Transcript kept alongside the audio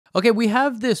Okay, we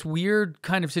have this weird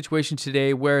kind of situation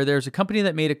today where there's a company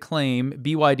that made a claim,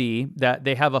 BYD, that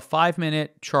they have a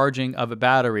 5-minute charging of a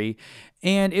battery,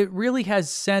 and it really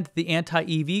has sent the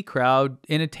anti-EV crowd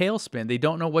in a tailspin. They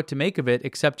don't know what to make of it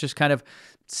except just kind of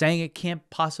saying it can't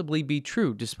possibly be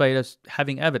true despite us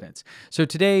having evidence. So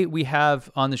today we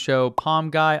have on the show Palm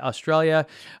Guy Australia,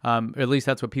 at least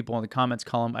that's what people in the comments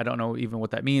call him. I don't know even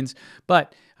what that means,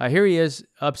 but here he is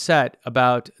upset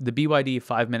about the BYD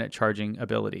 5-minute charging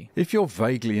ability. If you're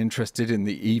vaguely interested in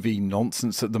the EV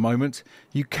nonsense at the moment,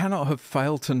 you cannot have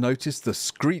failed to notice the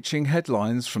screeching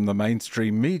headlines from the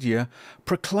mainstream media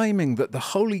proclaiming that the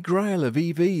holy grail of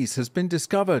EVs has been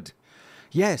discovered.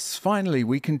 Yes, finally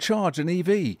we can charge an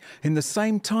EV in the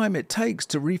same time it takes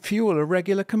to refuel a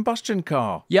regular combustion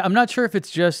car. Yeah, I'm not sure if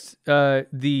it's just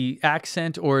the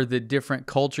accent or the different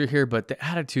culture here, but the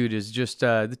attitude is just,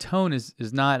 the tone is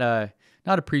not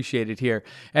appreciated here.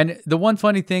 And the one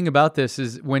funny thing about this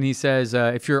is when he says,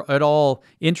 if you're at all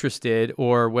interested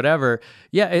or whatever,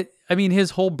 yeah, I mean,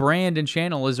 his whole brand and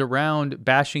channel is around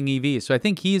bashing EVs. So I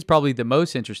think he's probably the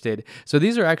most interested. So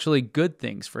these are actually good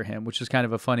things for him, which is kind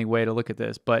of a funny way to look at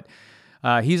this. But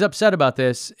he's upset about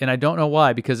this, and I don't know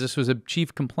why, because this was a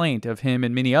chief complaint of him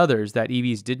and many others that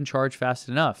EVs didn't charge fast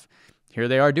enough. Here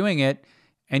they are doing it,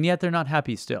 and yet they're not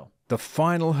happy still. The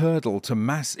final hurdle to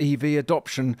mass EV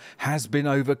adoption has been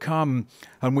overcome,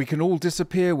 and we can all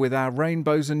disappear with our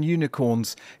rainbows and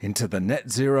unicorns into the net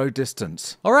zero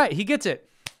distance. All right, he gets it.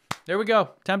 There we go.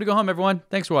 Time to go home, everyone.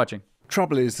 Thanks for watching.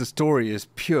 Trouble is, the story is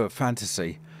pure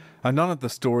fantasy, and none of the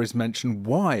stories mention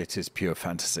why it is pure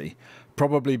fantasy.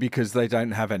 Probably because they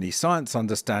don't have any science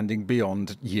understanding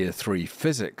beyond year 3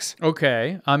 physics.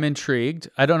 Okay, I'm intrigued.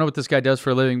 I don't know what this guy does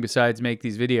for a living besides make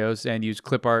these videos and use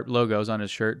clip art logos on his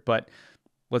shirt, but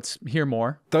let's hear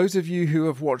more. Those of you who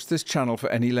have watched this channel for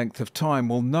any length of time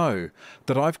will know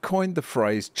that I've coined the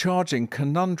phrase charging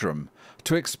conundrum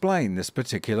to explain this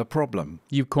particular problem.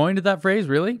 You've coined that phrase,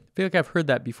 really? I feel like I've heard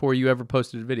that before you ever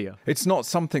posted a video. It's not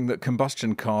something that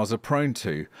combustion cars are prone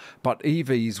to, but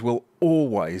EVs will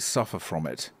always suffer from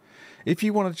it. If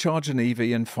you want to charge an EV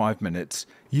in 5 minutes,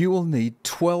 you will need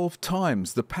 12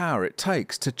 times the power it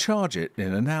takes to charge it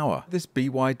in an hour. This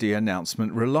BYD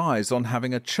announcement relies on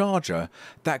having a charger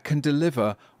that can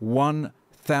deliver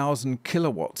 1,000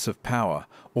 kilowatts of power,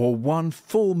 or 1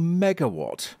 full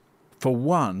megawatt, for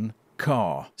one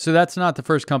car. So that's not the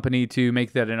first company to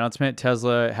make that announcement.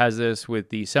 Tesla has this with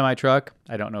the semi-truck.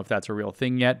 I don't know if that's a real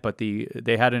thing yet, but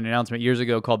they had an announcement years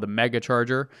ago called the Mega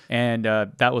Charger, and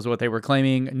that was what they were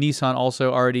claiming. Nissan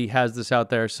also already has this out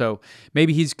there, so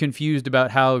maybe he's confused about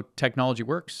how technology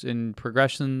works and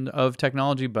progression of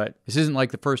technology, but this isn't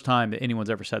like the first time that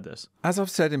anyone's ever said this. As I've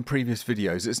said in previous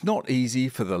videos, it's not easy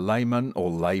for the layman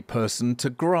or layperson to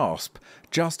grasp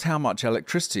just how much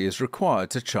electricity is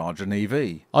required to charge an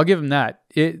EV. I'll give him that.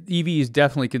 EVs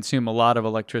definitely consume a lot of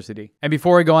electricity. And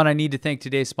before I go on, I need to thank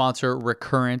today's sponsor,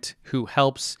 Recurrent, who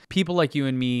helps people like you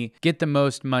and me get the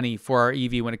most money for our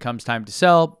EV when it comes time to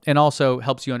sell, and also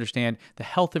helps you understand the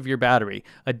health of your battery.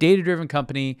 A data-driven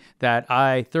company that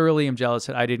I thoroughly am jealous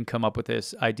that I didn't come up with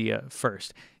this idea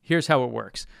first. Here's how it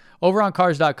works. Over on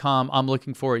cars.com, I'm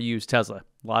looking for a used Tesla.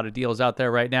 A lot of deals out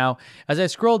there right now. As I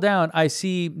scroll down, I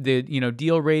see the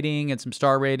deal rating and some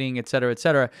star rating, et cetera, et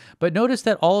cetera. But notice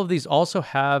that all of these also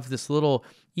have this little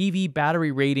EV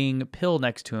battery rating pill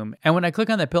next to them. And when I click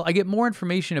on that pill, I get more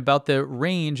information about the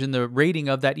range and the rating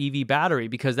of that EV battery,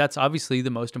 because that's obviously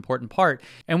the most important part.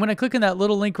 And when I click on that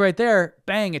little link right there,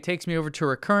 bang, it takes me over to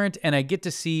Recurrent, and I get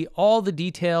to see all the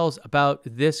details about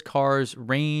this car's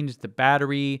range, the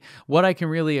battery, what I can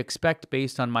really expect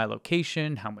based on my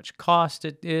location, how much cost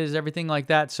it is, everything like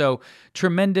that. So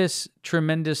tremendous,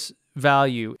 tremendous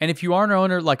value. And if you are an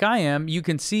owner like I am, you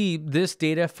can see this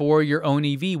data for your own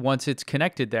EV once it's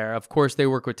connected there. Of course, they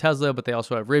work with Tesla, but they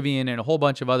also have Rivian and a whole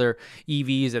bunch of other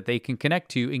EVs that they can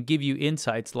connect to and give you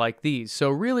insights like these. So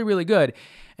really, really good.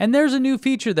 And there's a new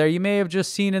feature there you may have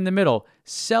just seen in the middle.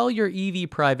 Sell your EV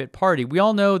private party. We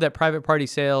all know that private party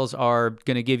sales are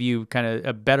going to give you kind of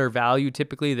a better value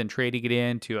typically than trading it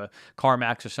in to a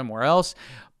CarMax or somewhere else.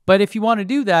 But if you want to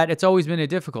do that, it's always been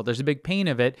difficult. There's a big pain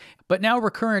of it. But now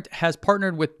Recurrent has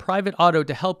partnered with Private Auto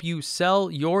to help you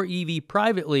sell your EV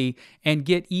privately and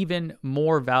get even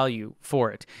more value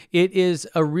for it. It is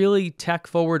a really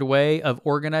tech-forward way of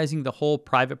organizing the whole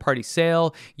private party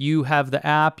sale. You have the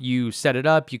app, you set it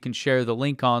up, you can share the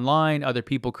link online, other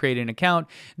people create an account,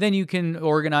 then you can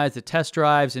organize the test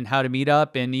drives and how to meet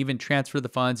up and even transfer the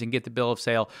funds and get the bill of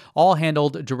sale, all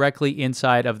handled directly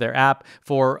inside of their app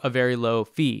for a very low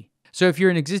fee. So if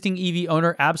you're an existing EV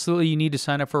owner, absolutely you need to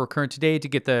sign up for Recurrent today to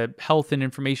get the health and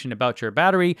information about your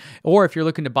battery. Or if you're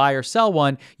looking to buy or sell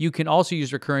one, you can also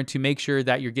use Recurrent to make sure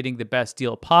that you're getting the best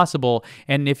deal possible.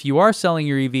 And if you are selling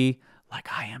your EV, like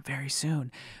I am very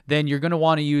soon, then you're going to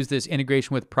want to use this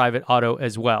integration with Private Auto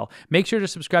as well. Make sure to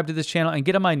subscribe to this channel and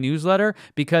get on my newsletter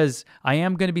because I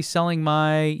am going to be selling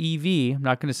my EV. I'm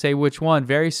not going to say which one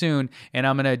very soon, and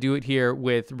I'm going to do it here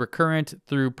with Recurrent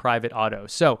through Private Auto.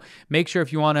 So make sure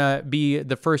if you want to be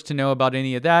the first to know about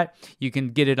any of that, you can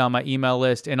get it on my email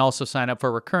list and also sign up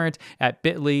for Recurrent at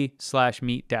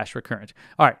bit.ly/meet-recurrent.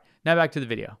 All right, now back to the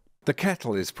video. The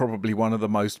kettle is probably one of the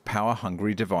most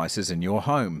power-hungry devices in your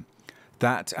home.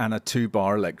 That and a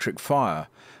 2-bar electric fire,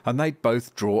 and they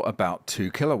both draw about 2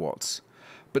 kilowatts.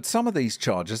 But some of these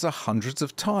chargers are hundreds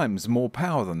of times more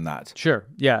power than that. Sure.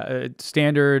 Yeah.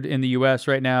 Standard in the US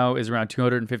right now is around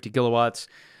 250 kilowatts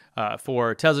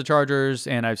for Tesla chargers.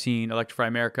 And I've seen Electrify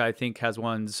America, I think, has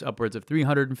ones upwards of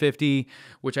 350,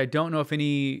 which I don't know if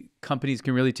any companies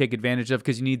can really take advantage of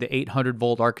because you need the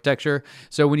 800-volt architecture.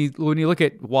 So when you look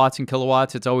at watts and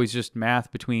kilowatts, it's always just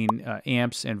math between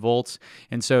amps and volts.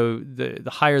 And so the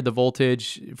higher the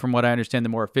voltage, from what I understand, the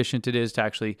more efficient it is to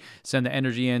actually send the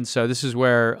energy in. So this is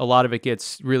where a lot of it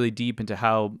gets really deep into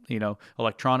how,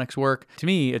 electronics work. To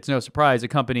me, it's no surprise a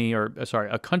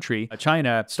country,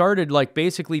 China, started like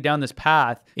basically down this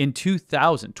path in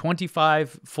 2000,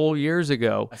 25 full years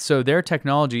ago. So their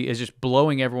technology is just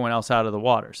blowing everyone else out of the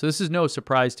water. So this is no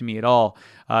surprise to me at all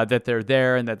that they're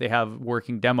there and that they have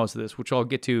working demos of this, which I'll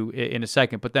get to in a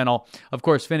second. But then I'll, of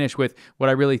course, finish with what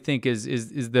I really think is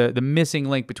the missing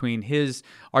link between his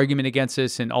argument against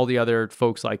this and all the other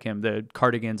folks like him, the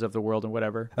Cardigans of the world and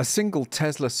whatever. A single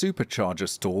Tesla supercharger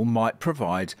stall might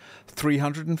provide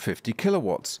 350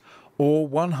 kilowatts, or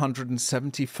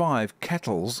 175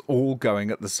 kettles all going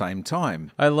at the same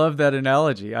time. I love that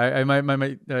analogy. I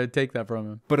might take that from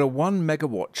him. But a 1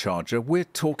 megawatt charger, we're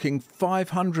talking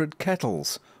 500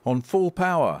 kettles on full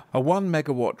power. A 1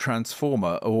 megawatt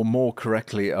transformer, or more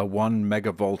correctly a 1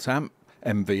 megavolt amp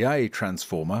MVA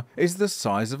transformer, is the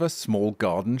size of a small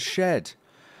garden shed.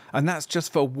 And that's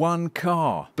just for one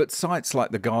car. But sites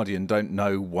like The Guardian don't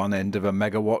know one end of a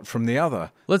megawatt from the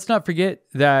other. Let's not forget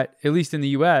that, at least in the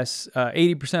US,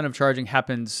 80% of charging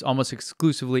happens almost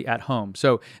exclusively at home.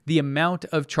 So the amount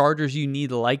of chargers you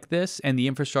need like this and the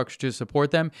infrastructure to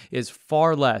support them is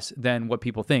far less than what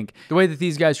people think. The way that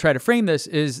these guys try to frame this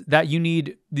is that you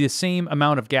need the same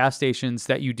amount of gas stations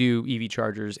that you do EV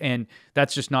chargers, and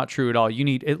that's just not true at all. You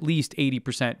need at least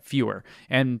 80% fewer.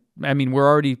 And I mean, we're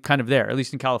already kind of there. At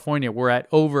least in California, we're at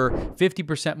over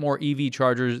 50% more EV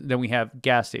chargers than we have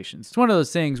gas stations. It's one of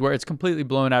those things where it's completely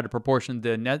blown out of proportion,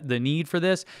 the need for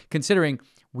this, considering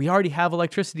we already have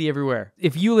electricity everywhere.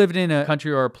 If you lived in a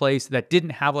country or a place that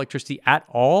didn't have electricity at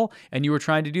all and you were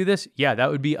trying to do this, yeah,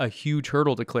 that would be a huge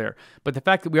hurdle to clear. But the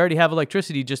fact that we already have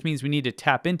electricity just means we need to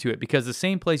tap into it, because the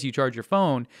same place you charge your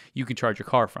phone, you can charge your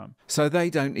car from. So they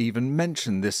don't even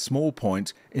mention this small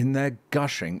point in their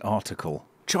gushing article.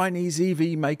 Chinese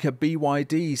EV maker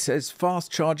BYD says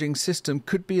fast charging system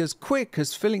could be as quick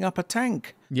as filling up a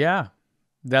tank. Yeah.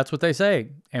 That's what they say,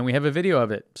 and we have a video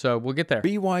of it, so we'll get there.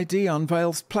 BYD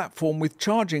unveils platform with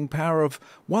charging power of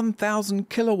 1,000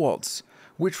 kilowatts,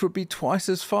 which would be twice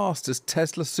as fast as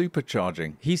Tesla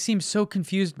supercharging. He seems so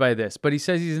confused by this, but he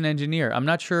says he's an engineer. I'm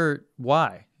not sure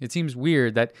why. It seems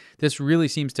weird that this really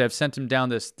seems to have sent him down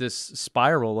this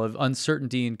spiral of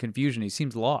uncertainty and confusion. He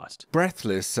seems lost.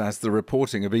 Breathless as the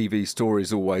reporting of EV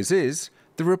stories always is,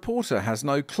 the reporter has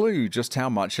no clue just how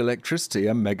much electricity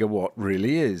a megawatt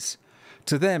really is.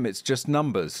 To them, it's just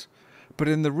numbers. But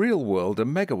in the real world, a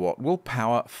megawatt will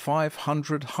power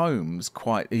 500 homes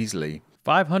quite easily.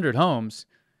 500 homes?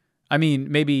 I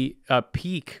mean, maybe a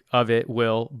peak of it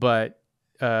will, but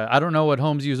I don't know what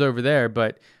homes use over there,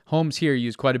 but homes here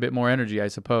use quite a bit more energy, I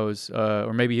suppose.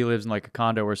 Or maybe he lives in like a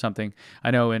condo or something.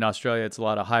 I know in Australia, it's a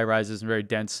lot of high rises and very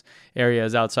dense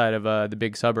areas outside of the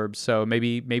big suburbs. So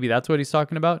maybe that's what he's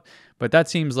talking about. But that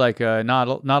seems like not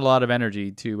a lot of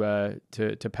energy to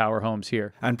power homes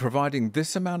here. And providing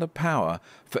this amount of power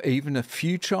for even a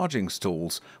few charging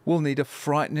stalls will need a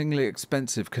frighteningly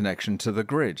expensive connection to the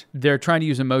grid. They're trying to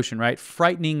use emotion, right?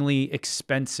 Frighteningly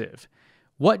expensive.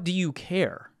 What do you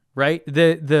care, right?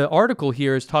 The article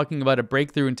here is talking about a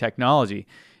breakthrough in technology.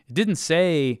 It didn't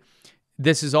say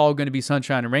this is all going to be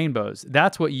sunshine and rainbows.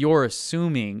 That's what you're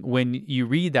assuming when you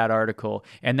read that article,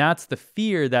 and that's the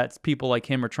fear that people like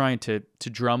him are trying to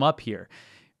drum up here.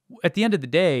 At the end of the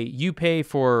day, you pay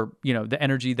for, the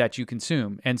energy that you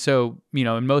consume. And so,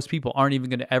 and most people aren't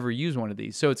even going to ever use one of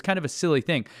these. So it's kind of a silly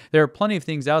thing. There are plenty of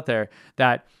things out there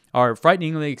that are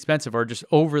frighteningly expensive or just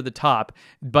over the top,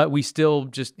 but we still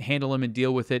just handle them and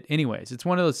deal with it anyways. It's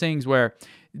one of those things where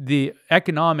the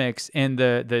economics and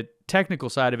the technical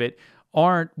side of it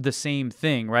aren't the same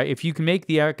thing, right? If you can make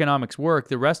the economics work,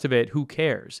 the rest of it, who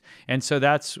cares? And so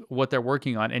that's what they're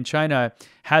working on. And China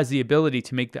has the ability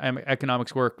to make the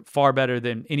economics work far better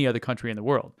than any other country in the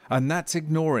world. And that's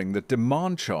ignoring the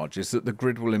demand charges that the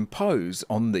grid will impose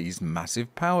on these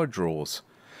massive power draws.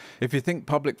 If you think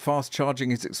public fast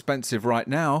charging is expensive right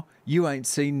now, you ain't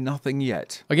seen nothing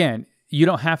yet. Again, you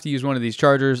don't have to use one of these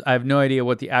chargers. I have no idea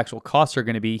what the actual costs are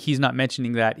going to be. He's not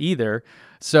mentioning that either.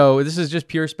 So this is just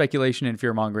pure speculation and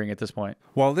fear-mongering at this point.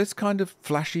 While this kind of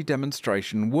flashy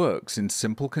demonstration works in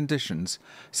simple conditions,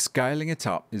 scaling it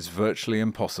up is virtually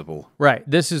impossible. Right.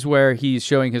 This is where he's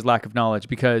showing his lack of knowledge,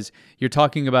 because you're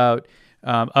talking about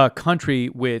a country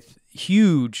with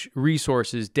huge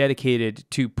resources dedicated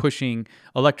to pushing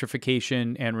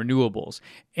electrification and renewables.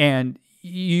 And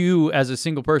you, as a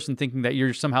single person, thinking that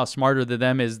you're somehow smarter than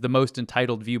them is the most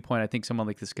entitled viewpoint I think someone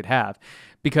like this could have.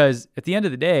 Because at the end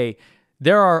of the day,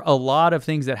 there are a lot of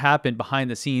things that happen behind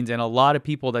the scenes and a lot of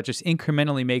people that just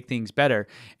incrementally make things better.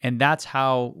 And that's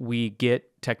how we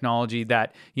get technology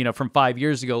that, from 5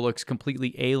 years ago looks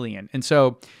completely alien. And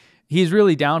so he's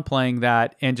really downplaying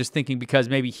that and just thinking because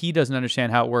maybe he doesn't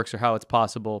understand how it works or how it's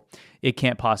possible, it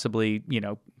can't possibly,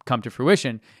 come to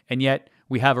fruition. And yet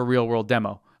we have a real world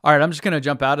demo. All right, I'm just going to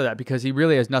jump out of that because he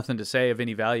really has nothing to say of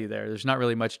any value there. There's not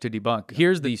really much to debunk.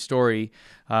 Here's the story.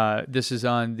 This is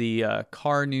on the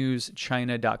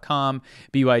carnewschina.com.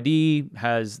 BYD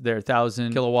has their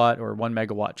 1,000 kilowatt or 1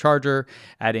 megawatt charger,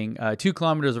 adding 2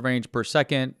 kilometers of range per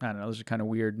second. I don't know, those are kind of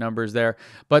weird numbers there.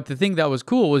 But the thing that was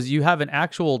cool was you have an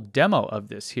actual demo of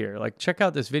this here. Like, check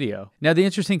out this video. Now, the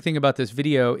interesting thing about this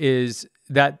video is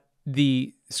that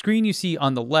the screen you see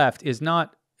on the left is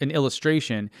not an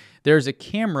illustration. There's a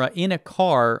camera in a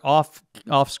car off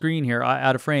screen here,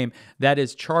 out of frame, that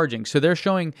is charging. So they're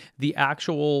showing the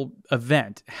actual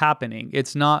event happening.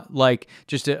 It's not like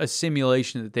just a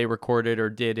simulation that they recorded or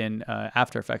did in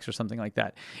After Effects or something like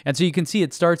that. And so you can see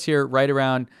it starts here right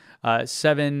around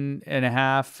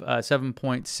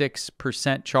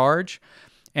 7.6% charge.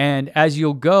 And as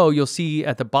you'll go, you'll see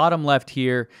at the bottom left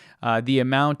here the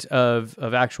amount of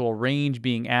actual range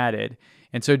being added.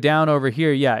 And so down over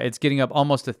here, yeah, it's getting up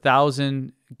almost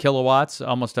 1,000 kilowatts,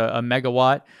 almost a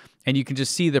megawatt. And you can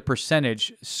just see the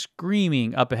percentage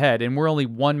screaming up ahead. And we're only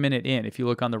 1 minute in if you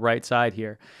look on the right side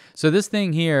here. So this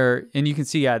thing here, and you can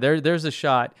see, yeah, there's a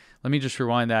shot. Let me just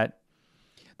rewind that.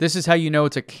 This is how you know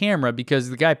it's a camera, because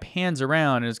the guy pans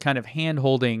around and is kind of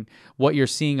hand-holding what you're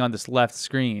seeing on this left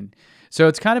screen. So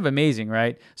it's kind of amazing,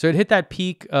 right? So it hit that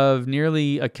peak of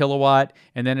nearly a kilowatt,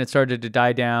 and then it started to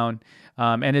die down.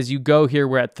 And as you go here,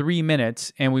 we're at 3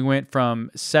 minutes, and we went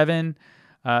from 7%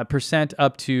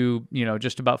 up to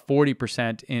just about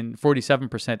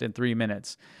 47% in 3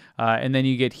 minutes. And then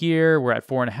you get here, we're at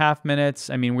 4.5 minutes.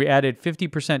 I mean, we added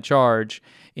 50% charge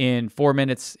in 4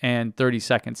 minutes and 30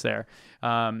 seconds there.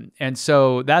 And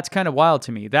so that's kind of wild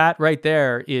to me. That right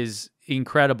there is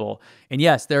incredible. And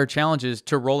yes, there are challenges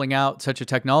to rolling out such a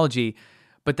technology,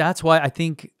 but that's why I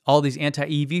think all these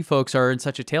anti-EV folks are in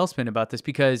such a tailspin about this,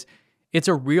 because it's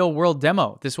a real world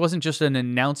demo. This wasn't just an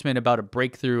announcement about a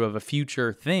breakthrough of a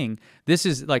future thing. This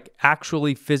is like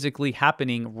actually physically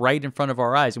happening right in front of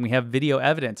our eyes, and we have video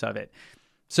evidence of it.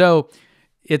 So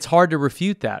it's hard to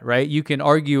refute that, right? You can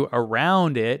argue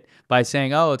around it by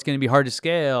saying, oh, it's going to be hard to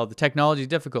scale, the technology is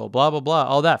difficult, blah, blah, blah,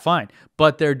 all that, fine.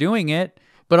 But they're doing it.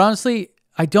 But honestly,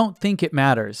 I don't think it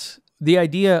matters. The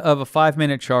idea of a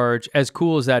 5-minute charge, as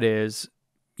cool as that is,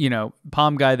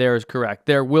 Palm Guy there is correct.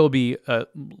 There will be a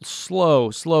slow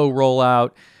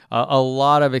rollout, a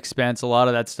lot of expense, a lot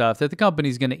of that stuff that the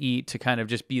company's going to eat to kind of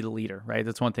just be the leader, right?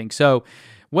 That's one thing. So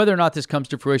whether or not this comes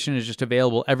to fruition is just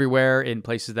available everywhere in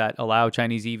places that allow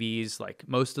Chinese EVs, like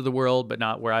most of the world, but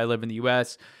not where I live in the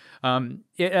US.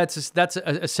 That's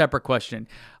a separate question.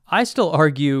 I still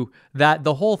argue that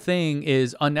the whole thing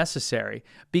is unnecessary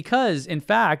because, in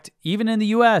fact, even in the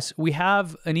US, we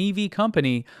have an EV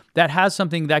company that has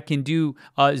something that can do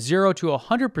 0 to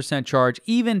 100% charge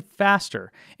even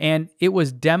faster. And it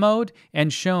was demoed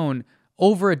and shown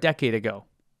over a decade ago.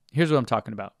 Here's what I'm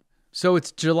talking about. So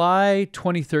it's July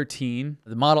 2013.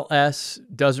 The Model S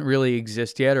doesn't really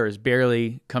exist yet, or is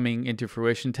barely coming into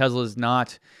fruition. Tesla is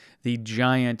not the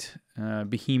giant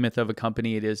behemoth of a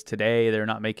company it is today. They're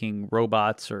not making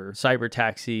robots or cyber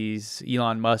taxis.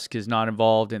 Elon Musk is not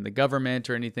involved in the government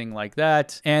or anything like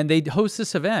that. And they host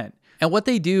this event. And what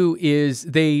they do is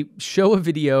they show a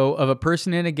video of a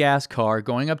person in a gas car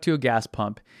going up to a gas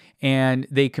pump, and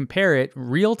they compare it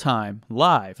real time,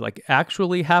 live, like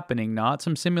actually happening, not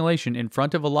some simulation in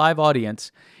front of a live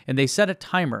audience. And they set a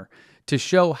timer to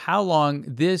show how long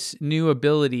this new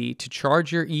ability to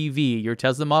charge your EV, your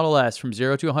Tesla Model S, from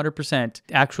 0 to 100%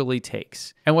 actually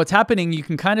takes. And what's happening, you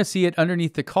can kind of see it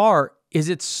underneath the car, is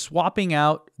it's swapping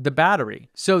out the battery.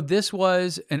 So this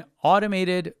was an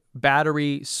automated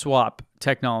battery swap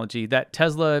technology that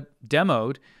Tesla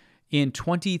demoed in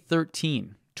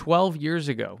 2013. 12 years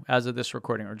ago as of this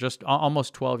recording, or just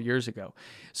almost 12 years ago.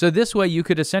 So this way you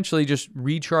could essentially just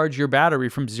recharge your battery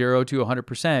from 0 to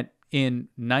 100% in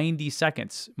 90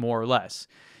 seconds, more or less.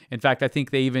 In fact, I think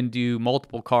they even do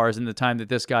multiple cars in the time that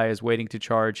this guy is waiting to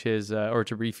charge his, or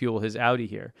to refuel his Audi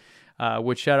here.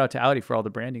 Which shout out to Audi for all the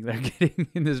branding they're getting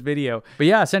in this video. But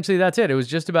yeah, essentially that's it. It was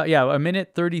just about, a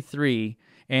minute 33.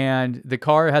 And the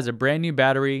car has a brand new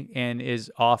battery and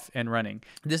is off and running.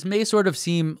 This may sort of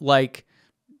seem like,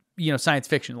 science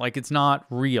fiction, like it's not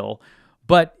real,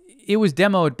 but it was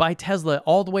demoed by Tesla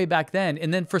all the way back then.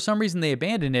 And then for some reason they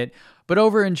abandoned it. But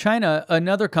over in China,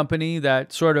 another company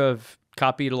that sort of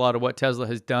copied a lot of what Tesla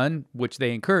has done, which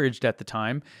they encouraged at the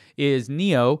time, is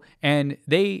NIO. And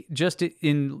they just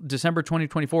in December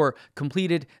 2024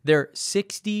 completed their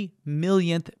 60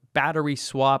 millionth battery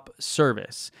swap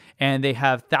service. And they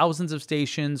have thousands of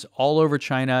stations all over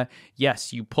China.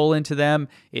 Yes, you pull into them,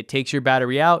 it takes your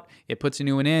battery out, it puts a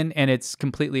new one in, and it's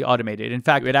completely automated. In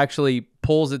fact, it actually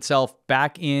pulls itself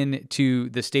back into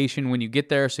the station when you get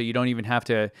there, so you don't even have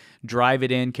to drive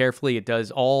it in carefully. It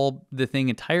does all the thing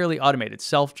entirely automated,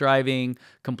 self-driving,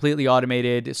 completely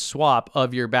automated swap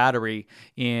of your battery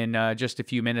in just a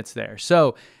few minutes there.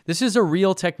 So this is a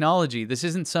real technology. This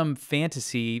isn't some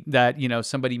fantasy that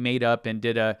somebody made up and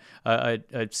did a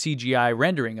CGI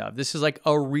rendering of. This is like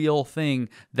a real thing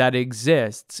that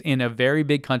exists in a very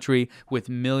big country with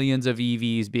millions of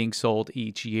EVs being sold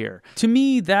each year. To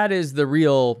me, that is the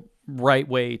real right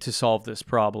way to solve this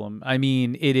problem. I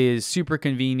mean, it is super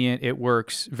convenient. It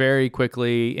works very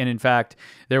quickly. And in fact,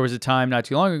 there was a time not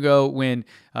too long ago when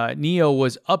NIO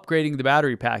was upgrading the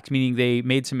battery packs, meaning they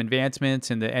made some advancements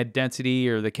in the density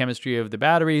or the chemistry of the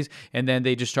batteries, and then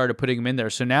they just started putting them in there.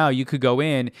 So now you could go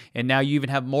in, and now you even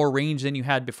have more range than you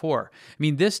had before. I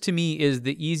mean, this to me is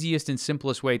the easiest and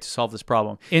simplest way to solve this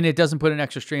problem. And it doesn't put an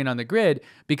extra strain on the grid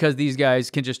because these guys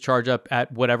can just charge up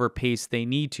at whatever pace they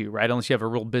need to, right? Unless you have a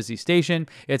real busy station.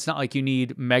 It's not like you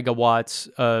need megawatts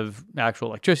of actual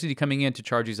electricity coming in to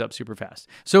charge these up super fast.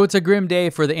 So it's a grim day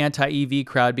for the anti-EV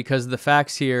crowd because the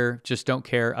facts here just don't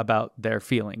care about their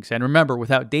feelings. And remember,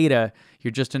 without data,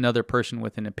 you're just another person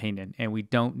with an opinion, and we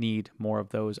don't need more of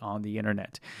those on the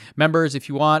internet. Members, if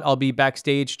you want, I'll be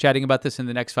backstage chatting about this in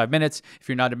the next 5 minutes. If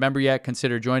you're not a member yet,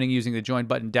 consider joining using the join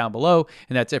button down below.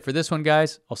 And that's it for this one,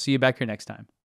 guys. I'll see you back here next time.